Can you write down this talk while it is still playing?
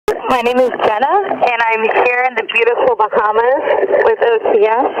My name is Jennah, and I'm here in the beautiful Bahamas with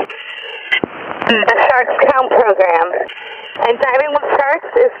OCS, the Sharks Count program. And diving with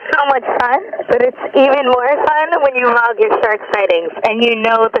sharks is so much fun, but it's even more fun when you log your shark sightings and you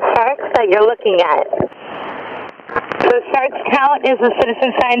know the sharks that you're looking at. So Sharks Count is a citizen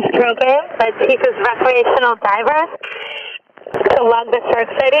science program that teaches recreational divers to log the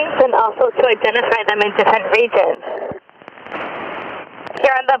shark sightings and also to identify them in different regions.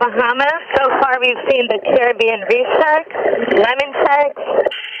 Here in the Bahamas, so far we've seen the Caribbean reef sharks, lemon sharks,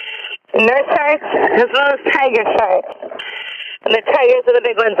 nurse sharks, as well as tiger sharks. And the tigers are the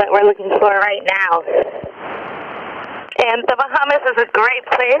big ones that we're looking for right now. And the Bahamas is a great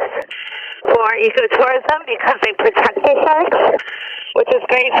place for ecotourism because they protect the sharks, which is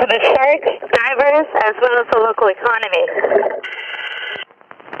great for the sharks, divers, as well as the local economy.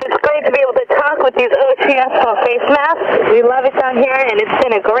 It's great to be able to talk with these OCS full face masks. We love it down here, and it's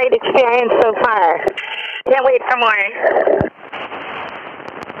been a great experience so far. Can't wait for more.